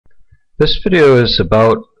This video is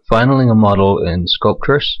about filing a model in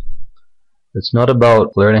Sculptris. It's not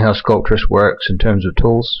about learning how Sculptris works in terms of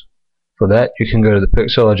tools. For that, you can go to the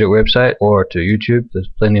Pixologic website or to YouTube. There's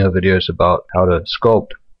plenty of videos about how to sculpt.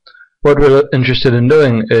 What we're interested in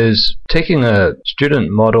doing is taking a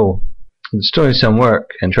student model that's doing some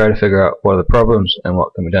work and try to figure out what are the problems and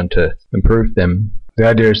what can be done to improve them. The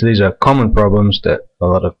idea is these are common problems that a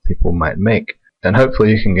lot of people might make, and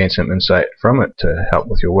hopefully you can gain some insight from it to help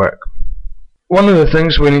with your work. One of the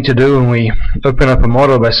things we need to do when we open up a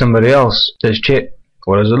model by somebody else is check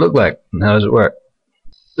what does it look like and how does it work.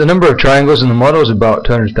 The number of triangles in the model is about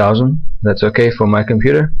 200,000. That's okay for my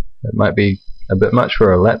computer. It might be a bit much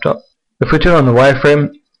for a laptop. If we turn on the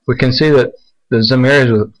wireframe, we can see that there's some areas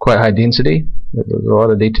with quite high density, with a lot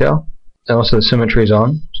of detail, and also the symmetry is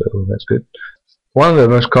on, so that's good. One of the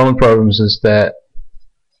most common problems is that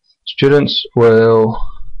students will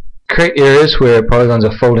create areas where polygons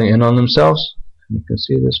are folding in on themselves. You can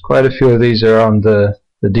see there's quite a few of these around the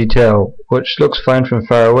detail, which looks fine from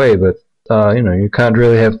far away, but you can't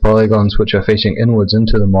really have polygons which are facing inwards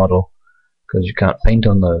into the model because you can't paint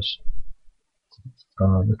on those.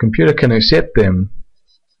 The computer can accept them,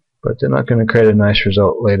 but they're not going to create a nice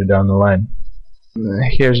result later down the line.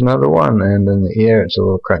 Here's another one, and in the ear it's a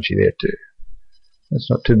little crunchy there too. That's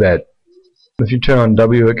not too bad. If you turn on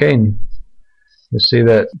W again, you'll see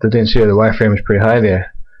that the density of the wireframe is pretty high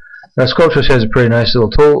there. Now Sculptris has a pretty nice little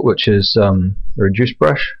tool which is a reduce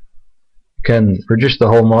brush. You can reduce the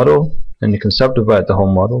whole model and you can subdivide the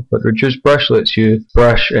whole model, but reduce brush lets you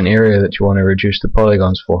brush an area that you want to reduce the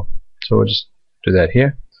polygons for. So we'll just do that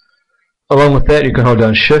here. Along with that, you can hold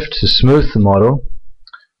down Shift to smooth the model,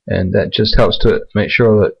 and that just helps to make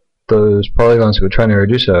sure that those polygons that we're trying to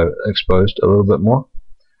reduce are exposed a little bit more.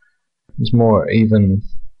 It's more even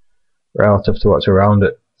relative to what's around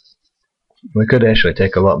it. We could actually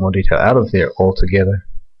take a lot more detail out of there altogether.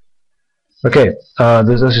 Okay,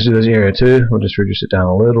 let's just do this area too. We'll just reduce it down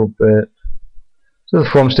a little bit. So the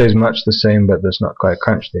form stays much the same, but there's not quite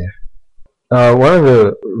crunch there. One of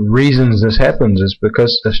the reasons this happens is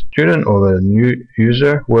because the student or the new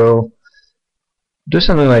user will do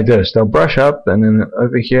something like this. They'll brush up, and then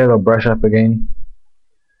over here they'll brush up again.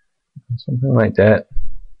 Something like that.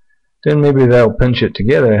 Then maybe they'll pinch it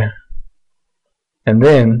together, and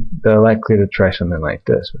then they're likely to try something like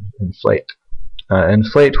this, inflate.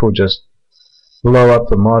 Inflate will just blow up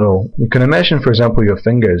the model. You can imagine, for example, your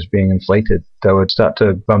fingers being inflated. They would start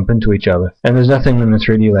to bump into each other, and there's nothing in the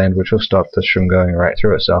 3D land which will stop this from going right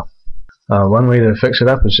through itself. One way to fix it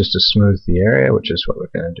up is just to smooth the area, which is what we're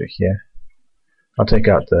going to do here. I'll take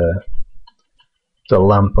out the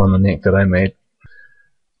lump on the neck that I made.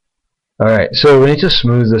 Alright, so we need to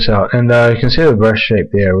smooth this out, and you can see the brush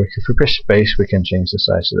shape there. If we press space, we can change the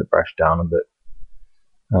size of the brush down a bit,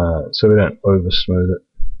 so we don't over smooth it.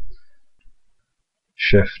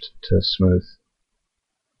 Shift to smooth.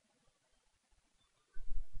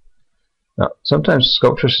 Now, sometimes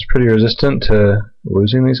Sculptris is pretty resistant to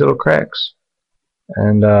losing these little cracks,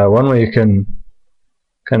 and one way you can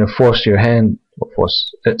kind of force your hand, or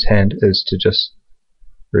force its hand, is to just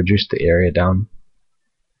reduce the area down.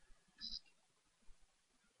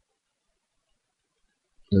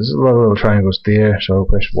 There's a lot of little triangles there, so I'll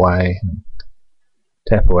press Y and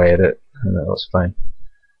tap away at it, and that looks fine.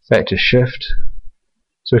 Back to Shift.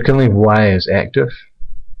 So we can leave Y as active.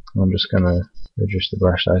 I'm just going to reduce the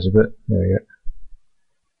brush size a bit. There we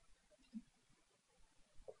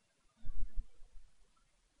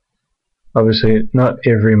go. Obviously, not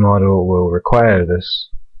every model will require this.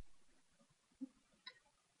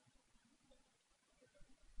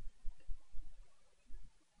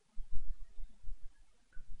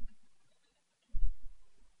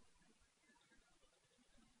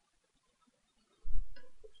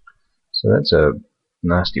 So that's a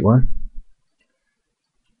nasty one.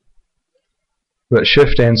 But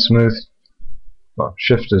Shift and smooth, well,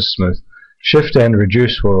 Shift is smooth. Shift and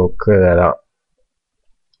reduce will clear that out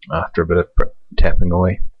after a bit of tapping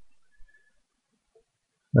away.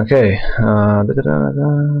 Okay,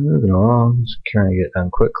 moving along, just trying to get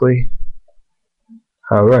done quickly.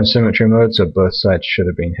 We're in symmetry mode, so both sides should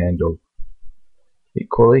have been handled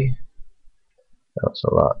equally. That's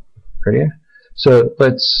a lot prettier. So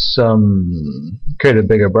let's create a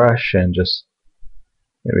bigger brush and just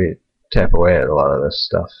maybe tap away at a lot of this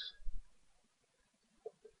stuff.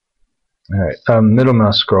 Alright, middle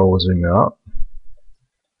mouse scroll will zoom out.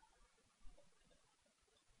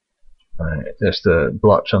 Alright, there's the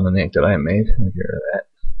blotch on the neck that I made. Get rid of that.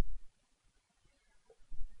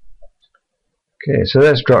 Okay, so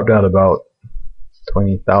that's dropped out about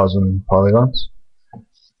 20,000 polygons.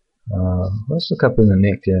 Let's look up in the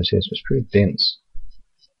neck there and see it's pretty dense.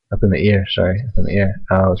 Up in the ear, sorry, up in the ear.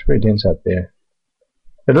 It's pretty dense out there.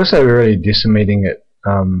 It looks like we're really decimating it,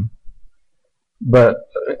 but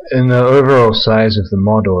in the overall size of the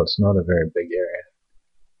model, it's not a very big area.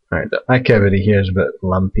 Alright, the eye cavity here is a bit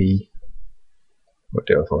lumpy. We'll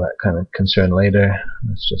deal with all that kind of concern later.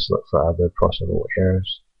 Let's just look for other possible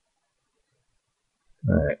errors.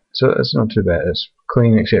 Alright, so it's not too bad. It's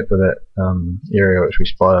clean except for that area which we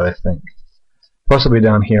spotted, I think. Possibly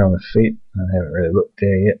down here on the feet. I haven't really looked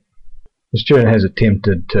there yet. The student has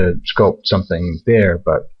attempted to sculpt something there,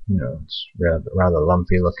 but you know, it's rather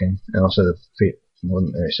lumpy looking, and also the feet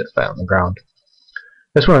wouldn't really sit flat on the ground.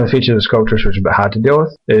 That's one of the features of Sculptris which is a bit hard to deal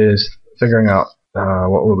with, is figuring out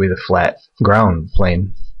what will be the flat ground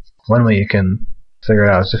plane. One way you can figure it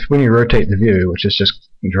out is if when you rotate the view, which is just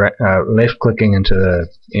left clicking into the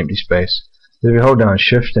empty space, if you hold down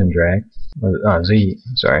Shift and drag, Z,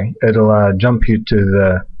 sorry, it'll jump you to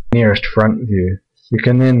the nearest front view. You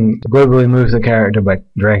can then globally move the character by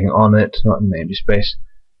dragging on it, not in the empty space,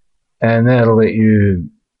 and that'll let you,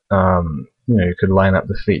 you could line up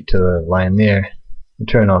the feet to the line there, and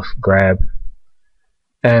turn off grab,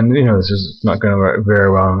 and this is not going to work very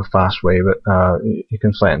well in a fast way, but you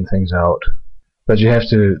can flatten things out, but you have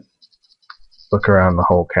to look around the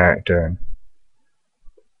whole character and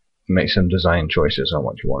make some design choices on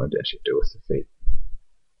what you want to actually do with the feet.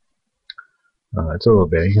 It's a little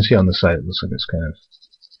bit, you can see on the side it looks like it's kind of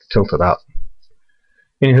tilted up.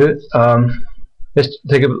 Anywho, let's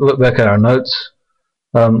take a look back at our notes.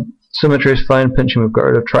 Symmetry is fine, pinching we've got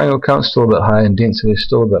rid of. Triangle count's still a bit high and density is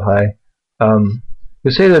still a bit high.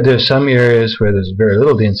 You'll see that there's some areas where there's very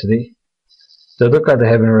little density that look like they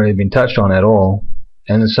haven't really been touched on at all,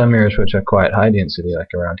 and there's some areas which are quite high density,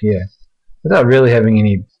 like around here, without really having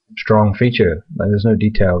any strong feature. Like there's no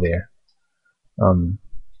detail there.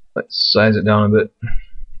 Let's size it down a bit.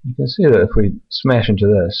 You can see that if we smash into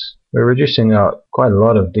this, we're reducing out quite a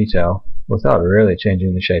lot of detail without really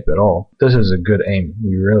changing the shape at all. This is a good aim.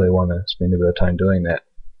 You really want to spend a bit of time doing that.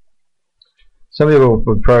 Some people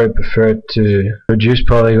would probably prefer to reduce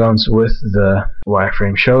polygons with the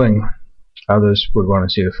wireframe showing. Others would want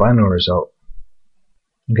to see the final result.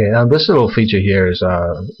 Okay, now this little feature here is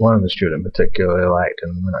one of the students particularly liked,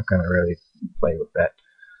 and we're not going to really play with that.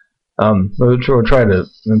 We'll try to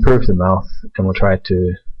improve the mouth, and we'll try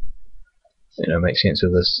to make sense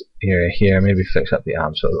of this area here. Maybe fix up the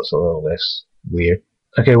arm so it looks a little less weird.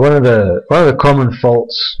 Okay, one of the common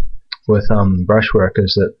faults with brushwork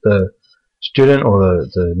is that the student or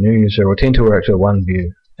the new user will tend to work to one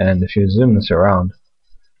view, and if you zoom this around,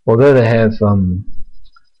 although they have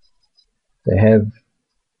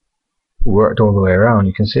worked all the way around,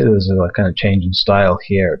 you can see there's a kind of change in style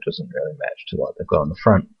here. It doesn't really match to what they've got on the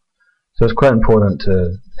front. So it's quite important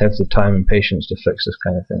to have the time and patience to fix this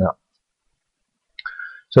kind of thing up.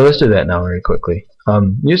 So let's do that now very quickly.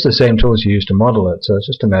 Use the same tools you use to model it, so it's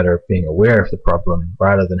just a matter of being aware of the problem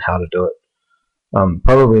rather than how to do it.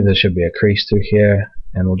 Probably there should be a crease through here,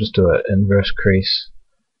 and we'll just do an inverse crease.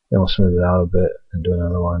 Then we'll smooth it out a bit and do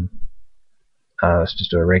another one. Let's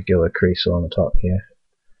just do a regular crease on the top here.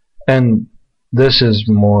 And this is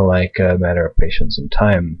more like a matter of patience and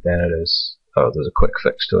time than it is, oh, there's a quick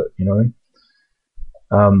fix to it, you know what I mean?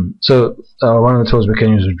 One of the tools we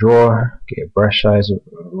can use is drawer, get your brush size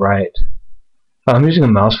right. I'm using a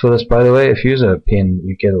mouse for this, by the way. If you use a pen,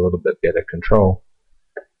 you get a little bit better control.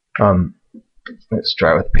 Let's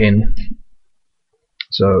try with pen.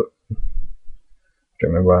 So,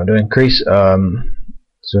 don't remember what I'm doing. Crease,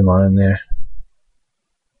 zoom on in there,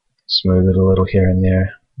 smooth it a little here and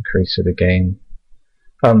there, crease it again.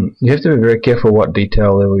 You have to be very careful what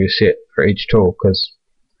detail level you set for each tool, because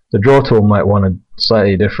the draw tool might want a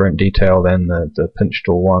slightly different detail than the pinch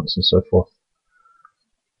tool wants, and so forth.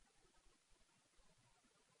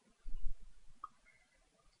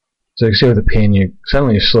 So you can see with the pen, you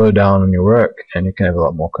suddenly slow down on your work, and you can have a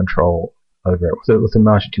lot more control over it. With the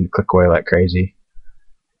mouse, you tend to click away like crazy,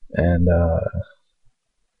 and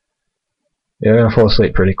you're going to fall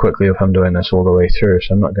asleep pretty quickly if I'm doing this all the way through,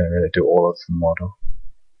 so I'm not going to really do all of the model.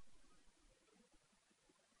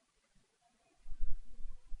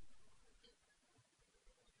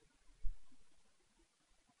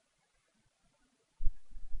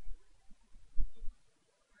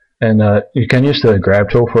 And you can use the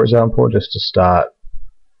grab tool, for example, just to start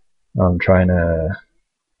trying to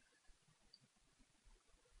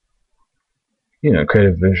create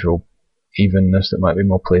a visual evenness that might be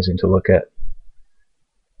more pleasing to look at.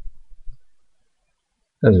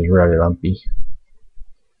 This is really lumpy.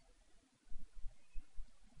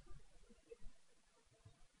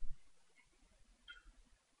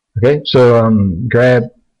 Okay, so grab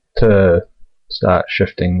to start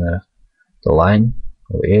shifting the line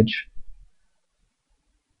or the edge,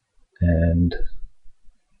 and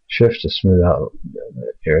shift to smooth out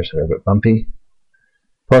the areas that are a bit bumpy.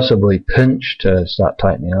 Possibly pinch to start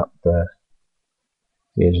tightening up the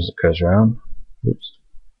edge as it goes around. Oops.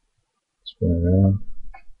 Spin it around.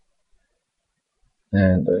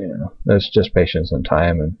 And you know, there's just patience and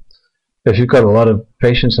time, and if you've got a lot of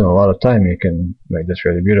patience and a lot of time, you can make this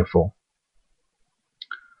really beautiful.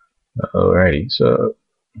 Alrighty, so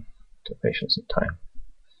patience and time.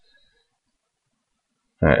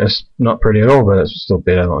 Alright, it's not pretty at all, but it's still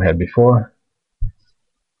better than what we had before.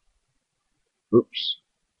 Oops.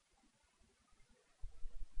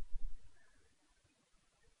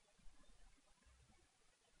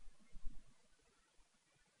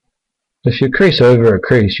 If you crease over a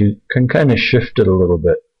crease, you can kind of shift it a little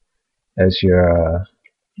bit as you're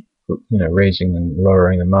raising and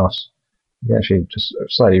lowering the mouse. You can actually just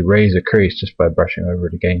slightly raise a crease just by brushing over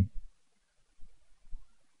it again.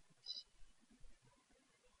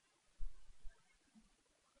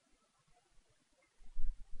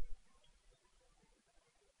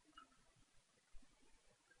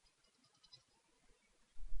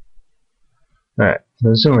 Alright,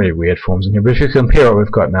 there's some really weird forms in here, but if you compare what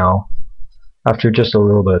we've got now, after just a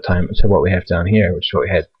little bit of time, to what we have down here, which is what we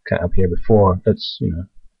had kind of up here before, it's, you know,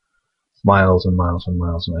 miles and miles and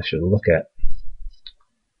miles nicer to look at.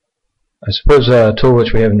 I suppose a tool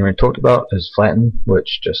which we haven't really talked about is flatten,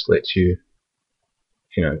 which just lets you,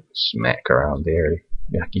 you know, smack around the area.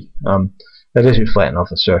 Yucky. That lets you flatten off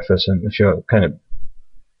the surface, and if you're kind of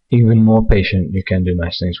even more patient, you can do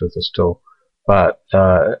nice things with this tool. But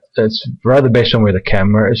it's rather based on where the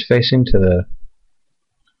camera is facing to the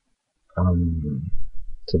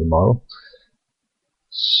model.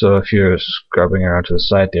 So if you're scrubbing around to the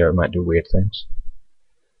side there, it might do weird things.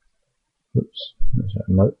 Oops, there's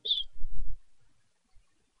our notes.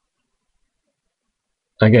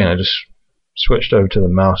 Again, I just switched over to the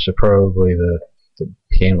mouse, so probably the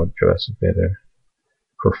pen would give us a better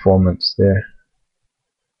performance there.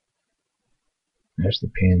 There's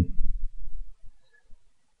the pen.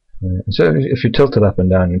 So if you tilt it up and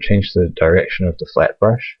down and change the direction of the flat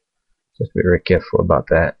brush, just be very careful about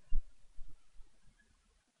that.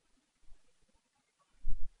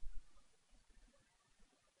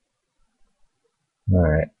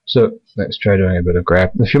 Alright, so let's try doing a bit of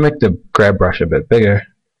grab. If you make the grab brush a bit bigger,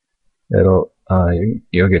 it'll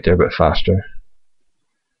you'll get there a bit faster.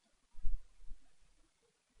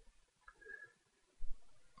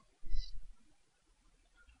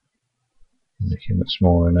 Making it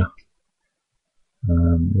smaller now.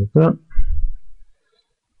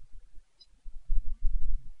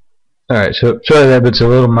 Alright, so sorry that bit's a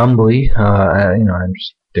little mumbly. You know, I'm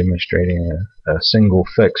just demonstrating a single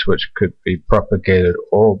fix which could be propagated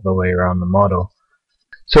all the way around the model.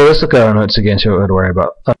 So let's look at our notes again, see what we have to worry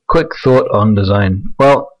about. A quick thought on design.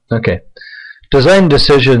 Well, okay. Design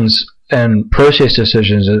decisions and process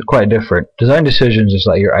decisions are quite different. Design decisions is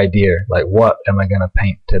like your idea, like what am I going to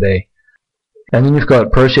paint today? And then you've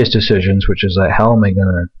got process decisions, which is like how am I going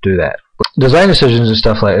to do that? Design decisions is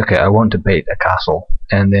stuff like, okay, I want to paint a castle.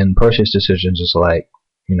 And then process decisions is like,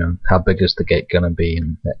 you know, how big is the gate going to be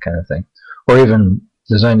and that kind of thing. Or even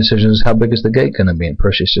design decisions is how big is the gate going to be, and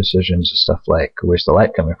process decisions is stuff like where's the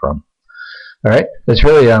light coming from. Alright, it's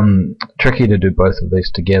really tricky to do both of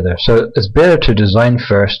these together. So it's better to design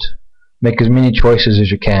first, make as many choices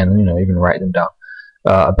as you can, you know, even write them down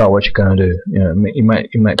about what you're going to do. You know,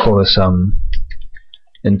 you might call this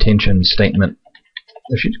intention statement.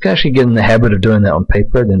 If you can actually get in the habit of doing that on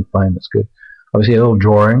paper, then fine, that's good. Obviously, a little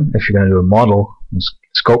drawing, if you're going to do a model,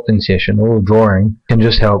 sculpting session, a little drawing can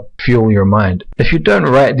just help fuel your mind. If you don't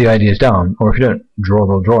write the ideas down, or if you don't draw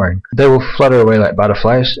the drawing, they will flutter away like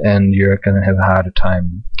butterflies, and you're going to have a harder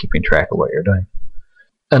time keeping track of what you're doing.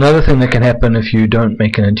 Another thing that can happen if you don't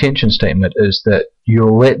make an intention statement is that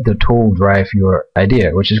you'll let the tool drive your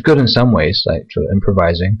idea, which is good in some ways, like sort of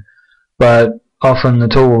improvising, but often the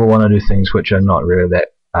tool will want to do things which are not really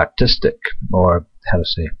that artistic, or how to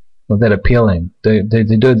say, not that appealing. They do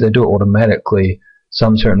it automatically,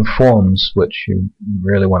 some certain forms which you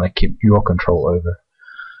really want to keep your control over.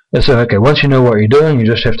 And so, okay, once you know what you're doing, you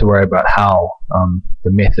just have to worry about how, the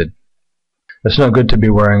method. It's not good to be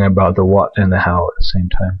worrying about the what and the how at the same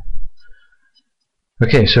time.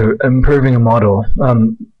 Okay, so improving a model.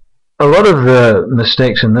 A lot of the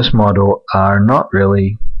mistakes in this model are not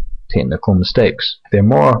really technical mistakes. They're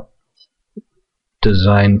more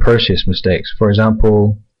design process mistakes. For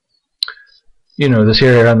example, you know, this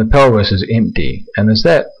area around the pelvis is empty, and is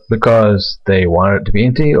that because they wanted it to be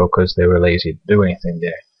empty or because they were lazy to do anything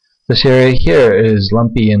there? This area here is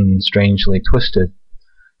lumpy and strangely twisted,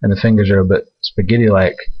 and the fingers are a bit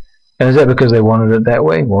spaghetti-like. And is that because they wanted it that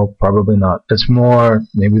way? Well, probably not. It's more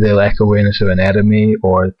maybe they lack awareness of anatomy,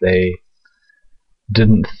 or they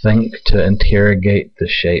didn't think to interrogate the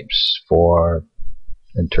shapes for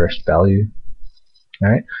interest value.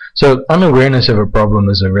 Alright? So unawareness of a problem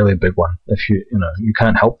is a really big one. If you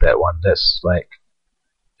can't help that one. That's like,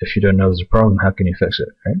 if you don't know there's a problem, how can you fix it?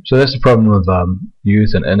 Right? So that's the problem with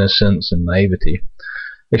youth and innocence and naivety.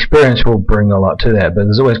 Experience will bring a lot to that, but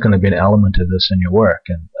there's always going to be an element of this in your work.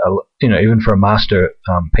 And even for a master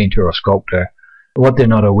painter or sculptor, what they're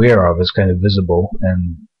not aware of is kind of visible,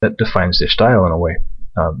 and that defines their style in a way,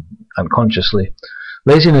 unconsciously.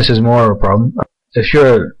 Laziness is more of a problem. If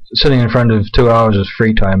you're sitting in front of 2 hours of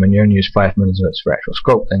free time and you only use 5 minutes of it for actual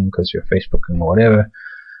sculpting because you're Facebooking or whatever,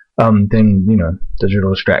 then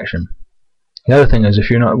digital distraction. The other thing is, if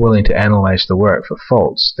you're not willing to analyze the work for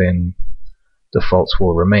faults, then the faults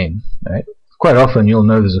will remain. Right? Quite often you'll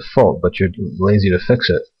know there's a fault, but you're lazy to fix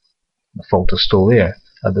it. The fault is still there.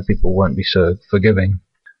 Other people won't be so forgiving.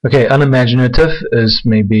 Okay, unimaginative is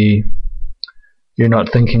maybe you're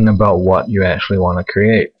not thinking about what you actually want to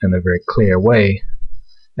create in a very clear way,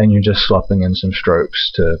 and you're just slopping in some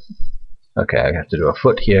strokes to, okay, I have to do a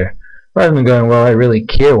foot here, rather than going, well, I really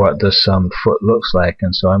care what this foot looks like,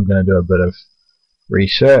 and so I'm going to do a bit of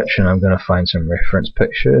research, and I'm going to find some reference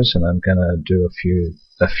pictures, and I'm going to do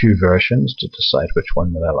a few versions to decide which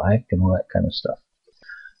one that I like, and all that kind of stuff.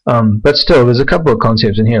 But still, there's a couple of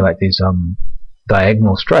concepts in here, like these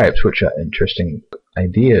diagonal stripes, which are interesting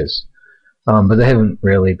ideas, but they haven't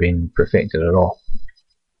really been perfected at all.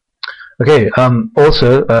 Okay,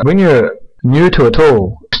 also, when you're new to a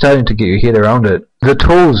tool, starting to get your head around it, the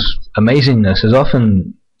tool's amazingness is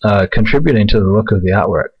often contributing to the look of the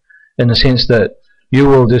artwork, in the sense that you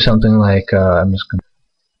will do something like,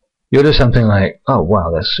 you'll do something like, oh wow,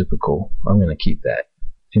 that's super cool, I'm going to keep that.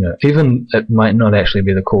 Even it might not actually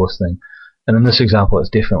be the coolest thing, and in this example it's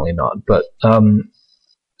definitely not, but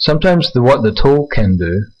sometimes what the tool can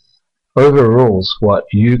do overrules what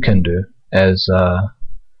you can do as an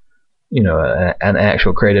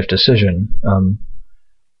actual creative decision.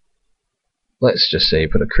 Let's just say you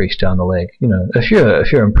put a crease down the leg. If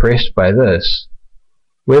you're impressed by this,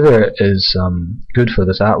 whether it is good for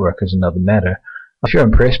this artwork is another matter. If you're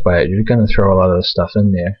impressed by it, you're going to throw a lot of the stuff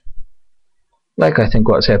in there. Like I think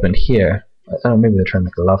what's happened here. I don't know, maybe they're trying to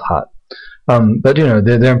make a love heart. But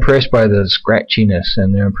they're impressed by the scratchiness,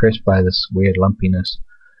 and they're impressed by this weird lumpiness,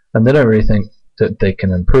 and they don't really think that they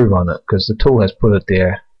can improve on it, because the tool has put it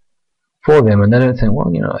there for them, and they don't think,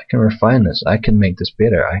 well, I can refine this, I can make this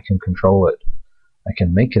better, I can control it, I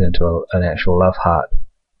can make it into an actual love heart,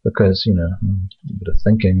 because a bit of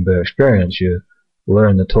thinking, a bit of experience, you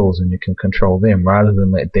learn the tools and you can control them rather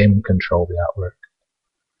than let them control the artwork.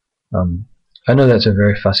 I know that's a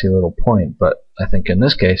very fussy little point, but I think in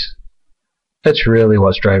this case it's really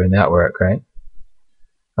what's driving the artwork, right?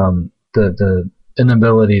 The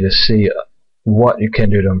inability to see what you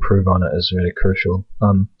can do to improve on it is really crucial.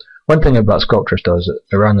 One thing about Sculptris though is that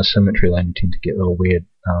around the symmetry line you tend to get little weird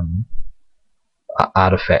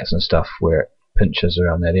artifacts and stuff where it pinches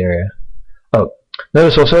around that area. Oh,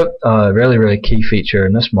 notice also a really key feature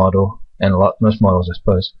in this model, and most models I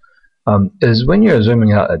suppose, is when you're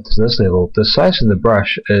zooming out at this level, the size of the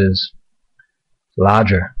brush is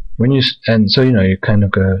larger. So you kind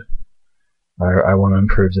of go, I want to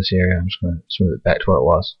improve this area. I'm just going to smooth it back to what it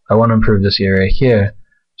was. I want to improve this area here.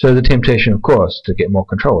 So the temptation, of course, to get more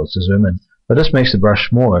control is to zoom in. But this makes the brush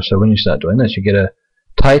smaller, so when you start doing this, you get a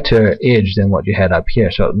tighter edge than what you had up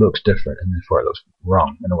here, so it looks different, and therefore it looks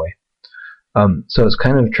wrong in a way. So it's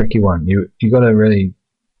kind of a tricky one. You got to really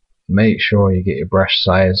make sure you get your brush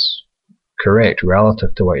size correct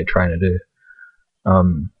relative to what you're trying to do.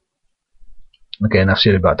 Okay, enough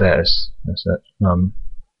said about that. That's it. There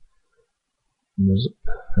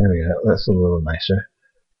we go. That's a little nicer.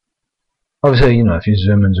 Obviously, if you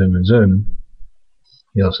zoom and zoom,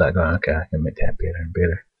 you'll start going, okay, I can make that better and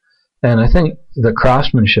better. And I think the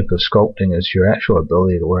craftsmanship of sculpting is your actual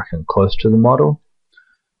ability to work in close to the model.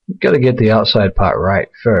 You've got to get the outside part right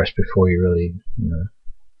first before you really,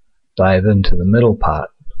 dive into the middle part.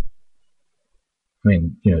 I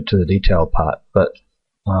mean, to the detail part. But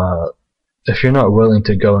if you're not willing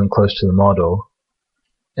to go in close to the model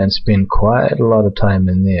and spend quite a lot of time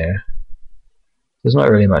in there, there's not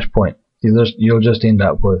really much point. You'll just end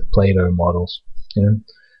up with Play-Doh models.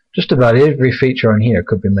 Just about every feature on here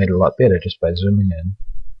could be made a lot better just by zooming in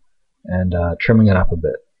and trimming it up a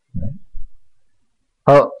bit. Right?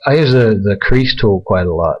 I use the crease tool quite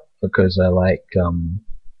a lot because I like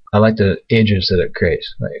I like the edges that it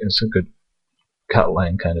creates. Like, it's a good cut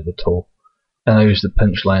line kind of a tool. And I use the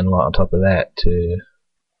pinch line a lot on top of that to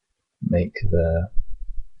make the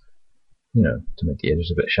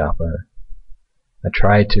edges a bit sharper. I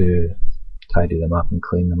try to tidy them up and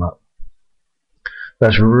clean them up. But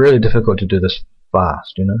it's really difficult to do this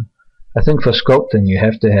fast, I think for sculpting you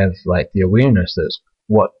have to have like the awareness that's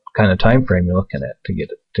what kind of time frame you're looking at to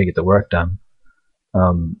get the work done.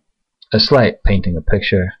 It's like painting a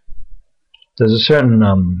picture. There's a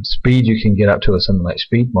certain speed you can get up to with something like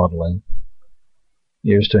speed modeling.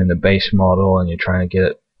 You're just doing the base model and you're trying to get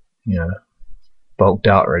it, bulked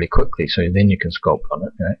out really quickly, so then you can sculpt on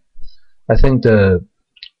it, right? I think the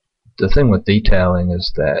thing with detailing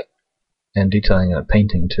is that, and detailing in a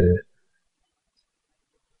painting too,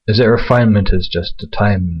 is that refinement is just a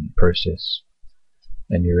time process,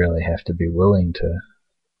 and you really have to be willing to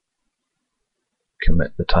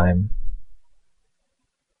commit the time.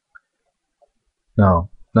 Now,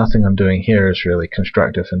 nothing I'm doing here is really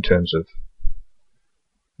constructive in terms of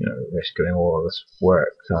rescuing all of this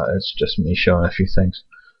work. It's just me showing a few things.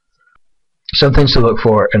 Some things to look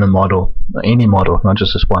for in a model, any model, not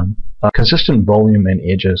just this one. Consistent volume and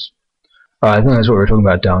edges. I think that's what we're talking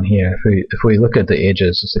about down here. If we look at the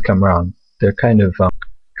edges as they come around, they're kind of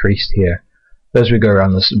creased here. But as we go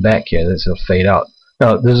around this back here, they'll fade out.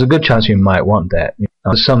 Now, there's a good chance you might want that.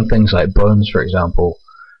 There's some things like bones, for example,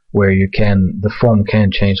 where the form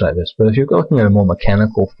can change like this. But if you're looking at a more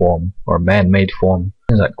mechanical form or man-made form,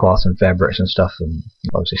 things like cloth and fabrics and stuff, and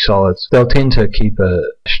obviously solids, they'll tend to keep a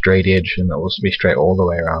straight edge and it will be straight all the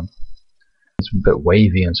way around. It's a bit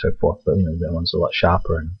wavy and so forth, but that one's a lot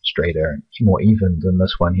sharper and straighter and more even than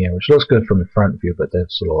this one here, which looks good from the front view, but they've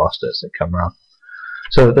sort of lost it as they come around.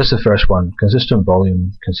 So that's the first one: consistent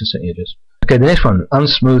volume, consistent edges. Okay, the next one: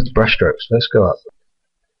 unsmoothed brushstrokes. Let's go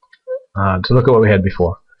up to look at what we had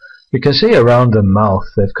before. You can see around the mouth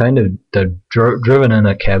they've driven in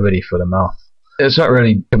a cavity for the mouth. It's not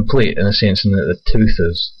really complete in a sense in that the tooth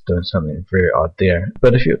is doing something very odd there.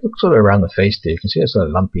 But if you look sort of around the face there, you can see it's sort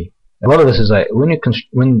of lumpy. A lot of this is like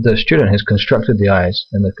when the student has constructed the eyes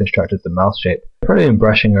and they've constructed the mouth shape, they've probably been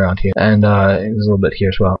brushing around here, and there's a little bit here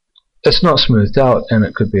as well. It's not smoothed out, and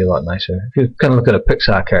it could be a lot nicer. If you kind of look at a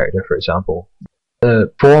Pixar character, for example,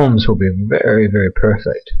 the forms will be very, very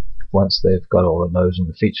perfect. Once they've got all the nose and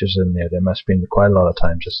the features in there, they must spend quite a lot of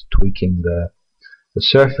time just tweaking the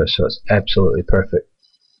surface so it's absolutely perfect.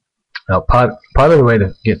 Now, part of the way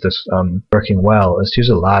to get this working well is to use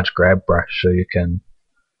a large grab brush so you can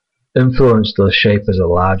influence the shape as a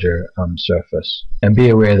larger surface, and be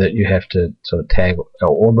aware that you have to sort of tag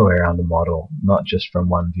all the way around the model, not just from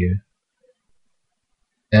one view,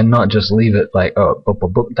 and not just leave it like, oh,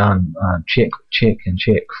 book done, check and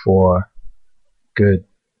check for good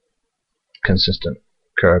consistent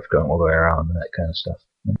curve going all the way around and that kind of stuff.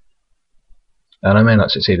 And I may not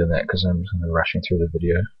succeed in that because I'm just rushing through the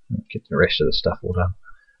video and get the rest of the stuff all done.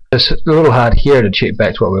 It's a little hard here to check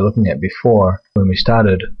back to what we were looking at before when we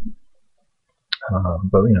started,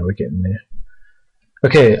 but we're getting there.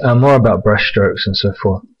 Okay, more about brush strokes and so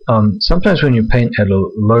forth. Sometimes when you paint at a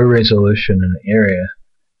low resolution in an area,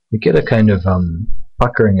 you get a kind of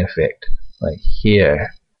puckering effect, like here,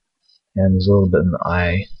 and there's a little bit in the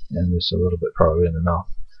eye, and there's a little bit probably in the mouth.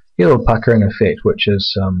 You get a little puckering effect, which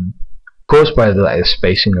is caused by the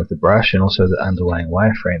spacing of the brush and also the underlying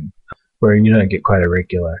wireframe, where you don't get quite a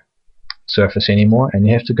regular surface anymore, and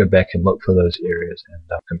you have to go back and look for those areas and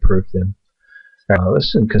improve them.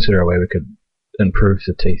 Let's consider a way we could improve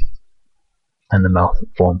the teeth and the mouth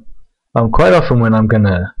form. Quite often when I'm going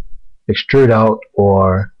to extrude out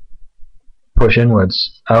or push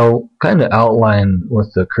inwards, I'll kind of outline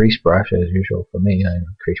with the crease brush as usual for me.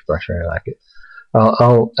 Crease brush, I like it.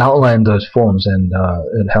 I'll outline those forms, and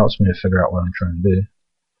it helps me to figure out what I'm trying to do.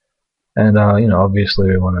 And obviously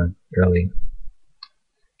we want to really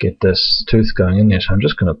get this tooth going in there, so I'm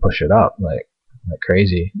just going to push it up like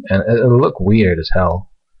crazy, and it'll look weird as hell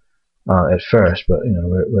at first, but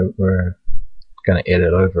we're going to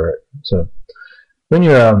edit over it. So when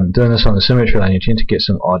you're doing this on the symmetry line, you tend to get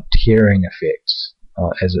some odd tearing effects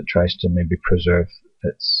as it tries to maybe preserve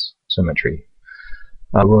its symmetry.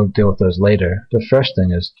 We'll deal with those later. The first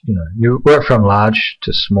thing is, you work from large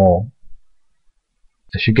to small.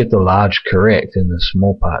 If you get the large correct, then the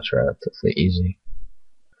small parts are relatively easy.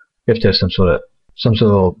 You have to have some sort of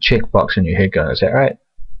little checkbox in your head going, is that right?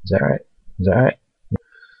 Is that right? Is that right?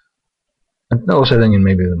 And also then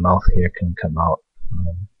maybe the mouth here can come out.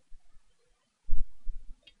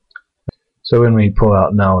 So when we pull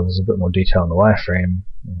out now, there's a bit more detail in the wireframe.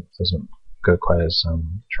 It doesn't go quite as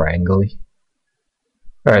triangle-y.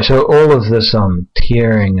 Alright, so all of this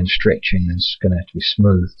tearing and stretching is going to have to be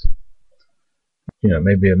smoothed.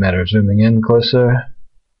 Maybe a matter of zooming in closer.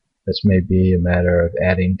 This may be a matter of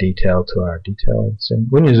adding detail to our details. And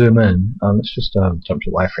when you zoom in, let's just jump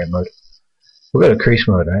to wireframe mode. We'll go to crease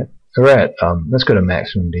mode, right? Alright, let's go to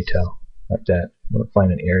maximum detail, like that. We'll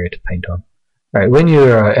find an area to paint on. Alright, when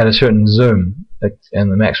you're at a certain zoom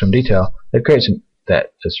and the maximum detail, it creates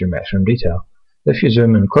that as your maximum detail. If you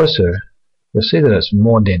zoom in closer, you'll see that it's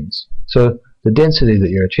more dense. So the density that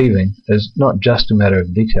you're achieving is not just a matter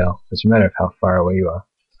of detail, it's a matter of how far away you are.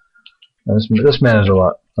 Now this matters a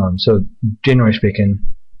lot. So generally speaking,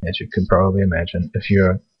 as you can probably imagine, if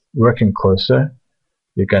you're working closer,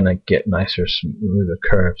 you're going to get nicer, smoother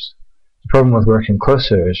curves. The problem with working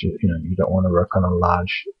closer is you don't want to work on a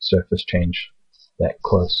large surface change that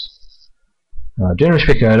close. Generally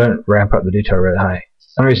speaking, I don't ramp up the detail really high.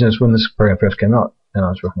 The reason is when this program first came out, and I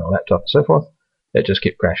was working on a laptop and so forth, it just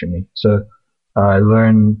kept crashing me. So I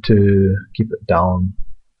learned to keep it down,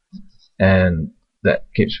 and that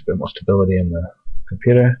keeps a bit more stability in the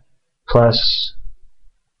computer. Plus,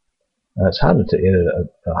 it's harder to edit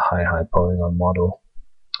a high polygon model.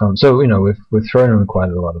 So we've thrown in quite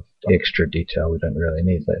a lot of extra detail we don't really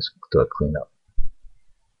need. Let's do a cleanup.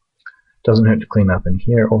 Doesn't hurt to clean up in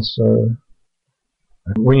here also.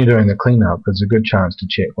 When you're doing the cleanup, there's a good chance to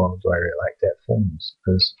check, well, do I really like that form?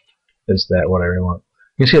 Is that what I really want?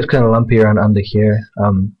 You can see it's kind of lumpy around under here.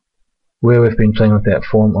 Where we've been playing with that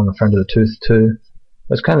form on the front of the tooth too,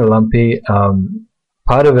 it's kind of lumpy.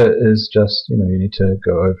 Part of it is just, you need to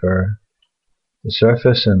go over the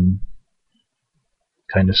surface and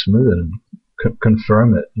kind of smooth it and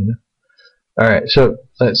confirm it, Alright, so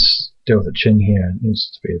let's deal with the chin here. It needs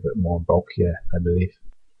to be a bit more bulkier, I believe.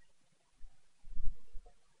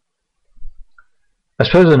 I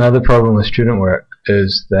suppose another problem with student work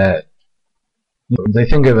is that they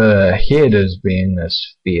think of a head as being a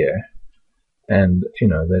sphere, and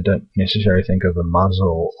they don't necessarily think of a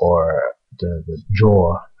muzzle or the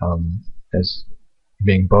jaw as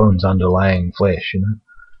being bones underlying flesh.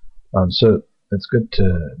 So it's good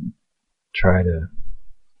to try to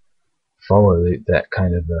follow that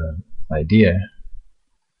kind of idea.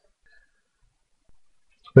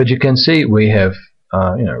 But you can see we have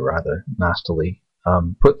rather nastily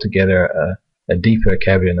put together a deeper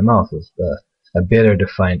cavity in the mouth with a better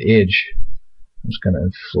defined edge. I'm just going to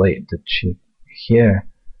inflate the cheek here,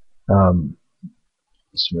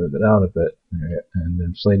 smooth it out a bit, and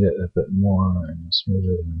inflate it a bit more, and smooth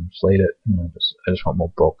it and inflate it. I just want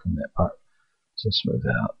more bulk in that part, so smooth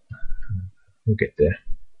it out. We'll get there.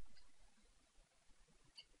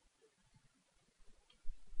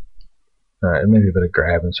 Alright, maybe a bit of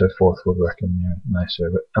grab and so forth would work in there nicer.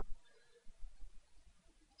 But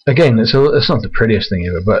again, it's not the prettiest thing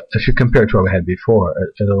ever, but if you compare it to what we had before,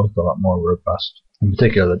 it'll look a lot more robust. In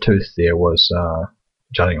particular, the tooth there was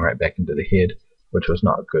jutting right back into the head, which was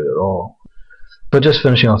not good at all. But just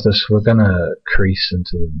finishing off this, we're going to crease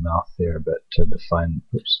into the mouth there a bit to define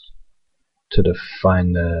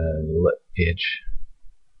the lip edge.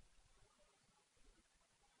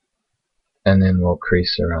 And then we'll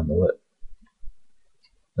crease around the lip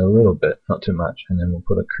a little bit, not too much, and then we'll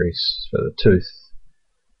put a crease for the tooth.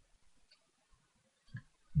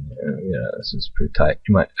 This is pretty tight.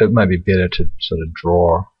 It might be better to sort of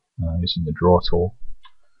draw using the draw tool.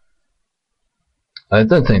 I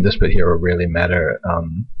don't think this bit here will really matter.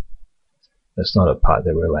 It's not a part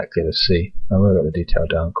that we're likely to see. We've got the detail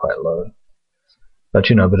down quite low. But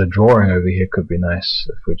a bit of drawing over here could be nice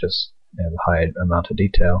if we just have a high amount of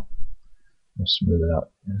detail. We'll smooth it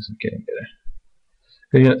out. This is getting better.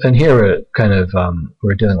 And here we're kind of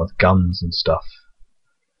we're dealing with gums and stuff,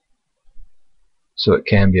 so it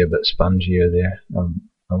can be a bit spongier there.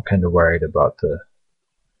 I'm kind of worried about the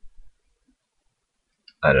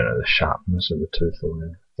sharpness of the tooth,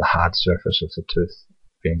 or the hard surface of the tooth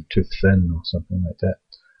being too thin or something like that.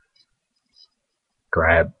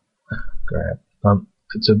 Grab.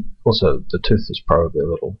 Also the tooth is probably a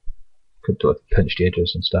little, could do with pinched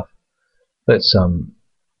edges and stuff. Let's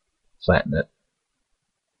flatten it.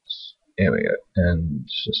 There we go, and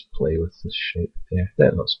just play with the shape there.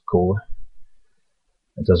 That looks cool.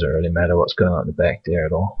 It doesn't really matter what's going on in the back there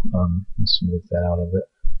at all. Let's smooth that out a bit.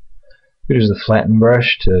 We use the flatten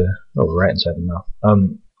brush to, right inside the mouth.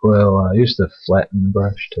 We'll use the flatten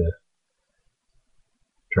brush to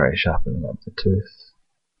try sharpening up the tooth.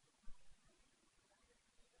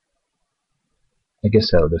 I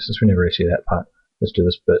guess that'll do, since we never really see that part. Let's do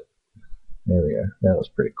this bit. There we go. That looks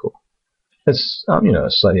pretty cool. It's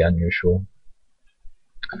slightly unusual.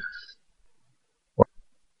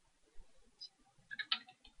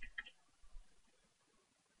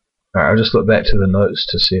 Alright, I'll just look back to the notes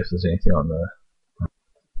to see if there's anything on the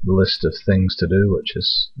list of things to do which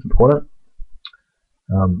is important.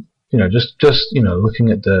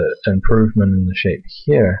 Looking at the improvement in the shape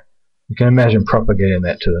here, you can imagine propagating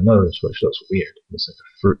that to the nose, which looks weird. It's like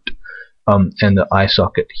a fruit. And the eye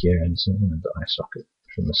socket here, and so, the eye socket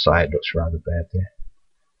from the side looks rather bad there.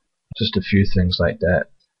 Just a few things like that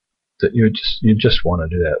you just want to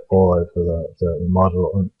do that all over the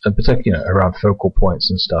model, and particularly around focal points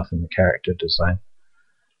and stuff in the character design.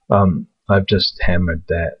 I've just hammered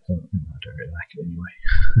that. I don't really like it anyway.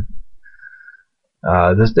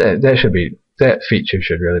 That feature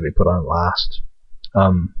should really be put on last.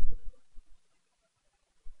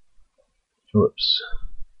 Whoops.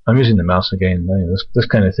 I'm using the mouse again. This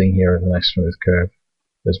kind of thing here with a nice smooth curve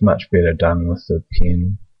is much better done with the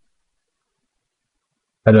pen.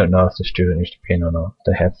 I don't know if the student used a pen or not.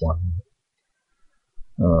 They have one.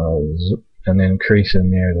 And then crease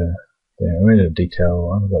in there to there. We need a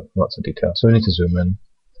detail. I've got lots of detail, so we need to zoom in.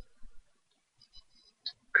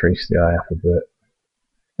 Crease the eye up a bit.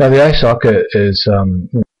 Now the eye socket is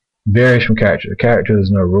varies from character to character.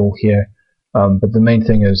 There's no rule here, but the main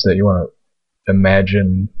thing is that you want to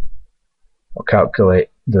imagine or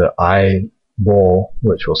calculate the eyeball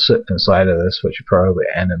which will sit inside of this, which you probably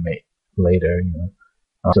animate later,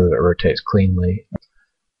 so that it rotates cleanly.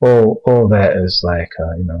 All that is like,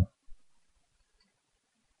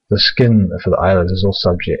 the skin for the eyelids is all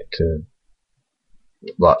subject to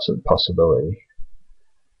lots of possibility.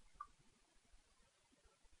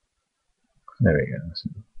 There we go. That's a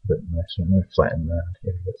bit nicer. I'm going to flatten that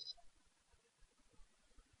here a bit.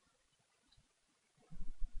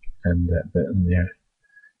 And that bit in there.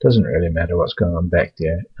 Doesn't really matter what's going on back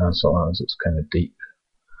there, so long as it's kind of deep.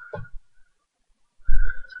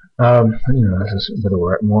 This is a bit of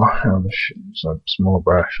work more. So small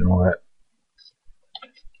brush and all that.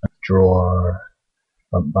 Draw,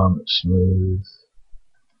 bump, smooth.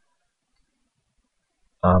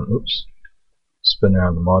 Oops. Spin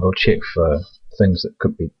around the model, check for things that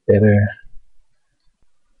could be better.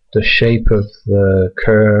 The shape of the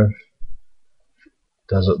curve.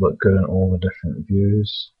 Does it look good in all the different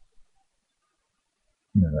views?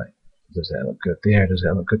 Like, does that look good there? Does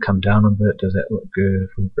that look good? Come down a bit. Does that look good if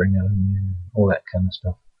we bring it in there? All that kind of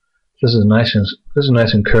stuff. This is nice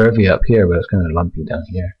and curvy up here, but it's kind of lumpy down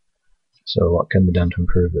here. So what can be done to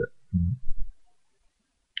improve it?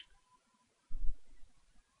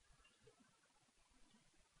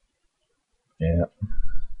 Yeah.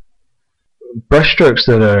 Brush strokes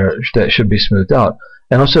that should be smoothed out,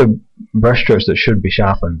 and also brush strokes that should be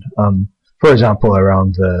sharpened. For example,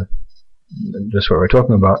 around just what we're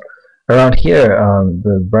talking about, around here,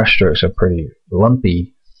 the brush strokes are pretty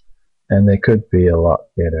lumpy, and they could be a lot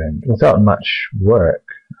better. And without much work,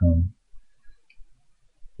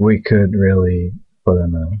 we could really put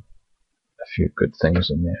in a few good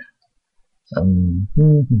things in there.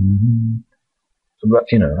 But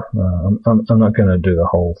I'm not going to do the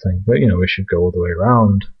whole thing. But we should go all the way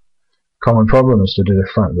around. Common problem is to do the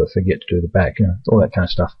front, but forget to do the back. All that kind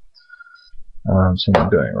of stuff. Something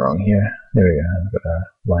going wrong here. There we go. I've got a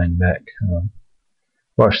line back.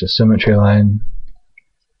 Watch the symmetry line.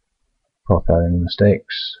 Pop out any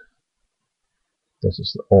mistakes. This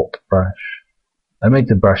is the Alt brush. I make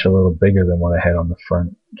the brush a little bigger than what I had on the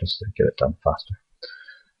front, just to get it done faster.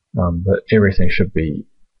 But everything should be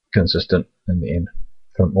consistent in the end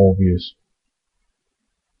from all views.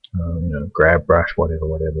 Grab brush,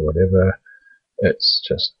 whatever. It's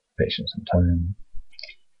just patience and time.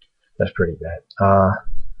 That's pretty bad.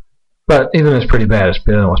 But even if it's pretty bad, it's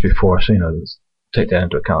better than it was before, so take that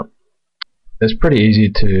into account. It's pretty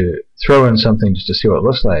easy to throw in something just to see what it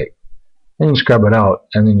looks like, then you scrub it out,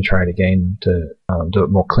 and then you try it again to do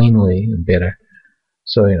it more cleanly and better.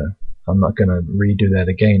 So I'm not going to redo that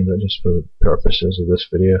again, but just for the purposes of this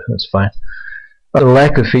video, that's fine. The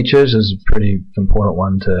lack of features is a pretty important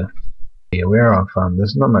one to be aware of.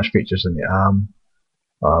 There's not much features in the arm.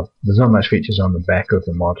 There's not much features on the back of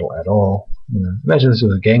the model at all. Imagine this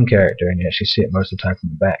was a game character and you actually see it most of the time from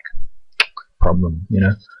the back. Problem,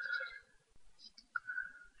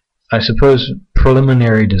 I suppose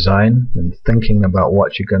preliminary design and thinking about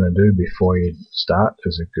what you're going to do before you start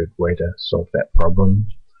is a good way to solve that problem.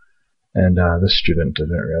 And this student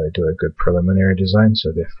didn't really do a good preliminary design,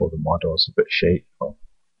 so therefore the model is a bit shaky. Well,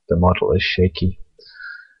 the model is shaky.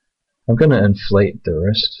 I'm going to inflate the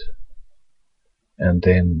wrist, and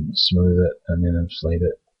then smooth it, and then inflate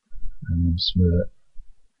it, and then smooth it.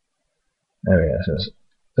 There we go.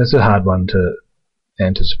 That's a hard one to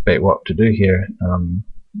anticipate what to do here on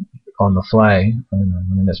the fly. I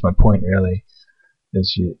mean, that's my point really.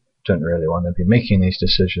 Is don't really want to be making these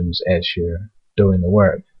decisions as you're doing the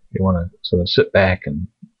work. You want to sort of sit back and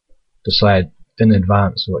decide in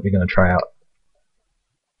advance what you're going to try out.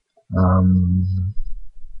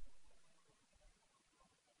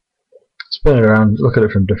 Spin it around, look at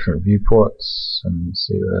it from different viewports and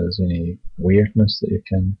see if there's any weirdness that you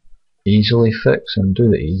can easily fix, and do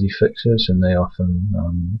the easy fixes, and they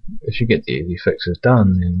often, if you get the easy fixes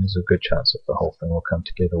done, then there's a good chance that the whole thing will come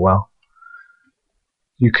together well.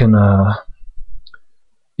 You can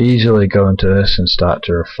easily go into this and start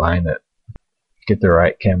to refine it, get the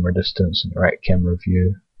right camera distance and the right camera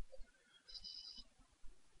view.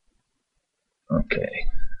 Okay.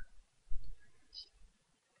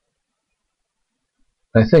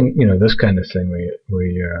 I think, you know, this kind of thing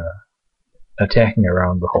we attacking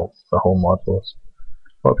around the whole model is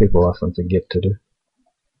what people often forget to do.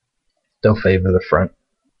 They'll favor the front.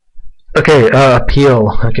 Okay,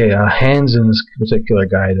 appeal. Okay, hands in this particular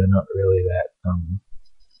guide are not really that. I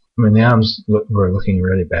mean, the arms were looking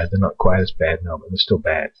really bad. They're not quite as bad now, but they're still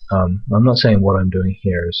bad. I'm not saying what I'm doing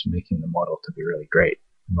here is making the model to be really great.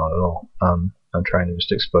 Not at all. I'm trying to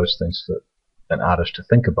just expose things for an artist to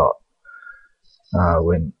think about.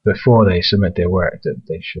 When before they submit their work, that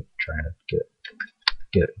they should try to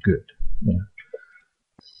get it good. Yeah.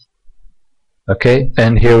 Okay,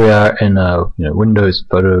 and here we are in Windows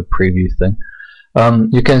photo preview thing.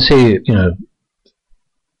 You can see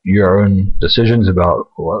your own decisions about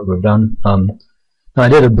what we've done. I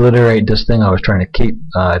did obliterate this thing I was trying to keep.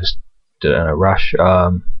 I just did it in a rush.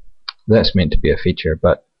 That's meant to be a feature,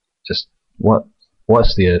 but just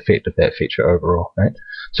what's the effect of that feature overall, right?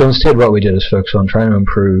 So instead what we did is focus on trying to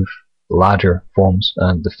improve larger forms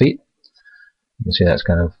and the feet. You can see that's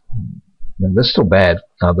kind of, that's still bad,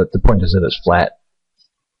 but the point is that it's flat.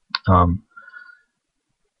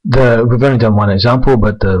 We've only done one example,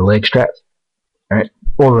 but the leg strap, right?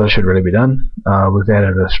 All of those should really be done. We've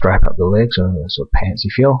added a stripe up the legs, so a sort of pantsy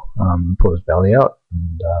feel. Pull his belly out,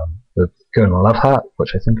 and we've given a love heart,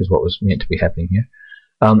 which I think is what was meant to be happening here.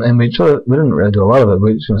 And we didn't really do a lot of it.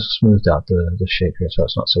 We just smoothed out the shape here, so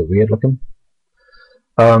it's not so weird looking.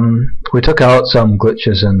 We took out some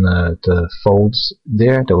glitches in the folds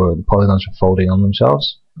there, where the polygons were folding on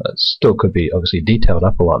themselves. It still could be obviously detailed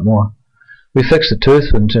up a lot more. We fixed the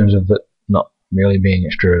tooth in terms of it not really being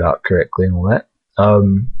extruded out correctly and all that.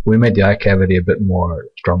 We made the eye cavity a bit more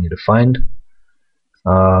strongly defined.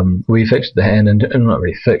 We fixed the hand, and not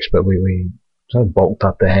really fixed, but we sort of bulked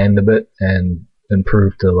up the hand a bit and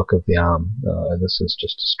improved the look of the arm. This is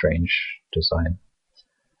just a strange design.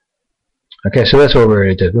 Okay, so that's what we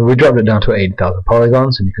already did. We dropped it down to 80,000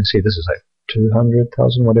 polygons, and you can see this is like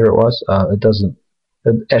 200,000, whatever it was.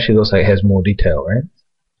 It actually looks like it has more detail, right?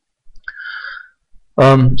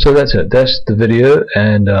 So that's it. That's the video,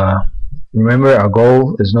 and remember, our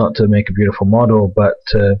goal is not to make a beautiful model, but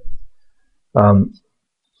to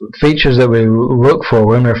features that we look for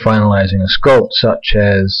when we're finalizing a sculpt, such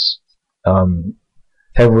as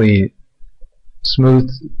have we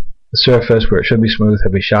smoothed the surface where it should be smooth?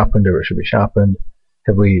 Have we sharpened it where it should be sharpened?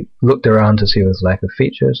 Have we looked around to see if there's lack of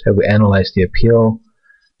features? Have we analyzed the appeal?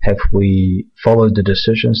 Have we followed the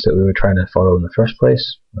decisions that we were trying to follow in the first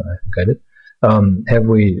place? I think I did. Have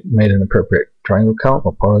we made an appropriate triangle count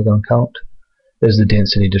or polygon count? Is the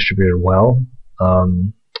density distributed well?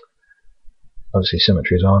 Obviously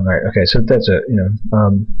symmetry is on, right? Okay, so that's it.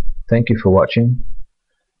 Thank you for watching.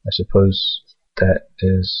 I suppose that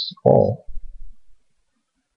is all.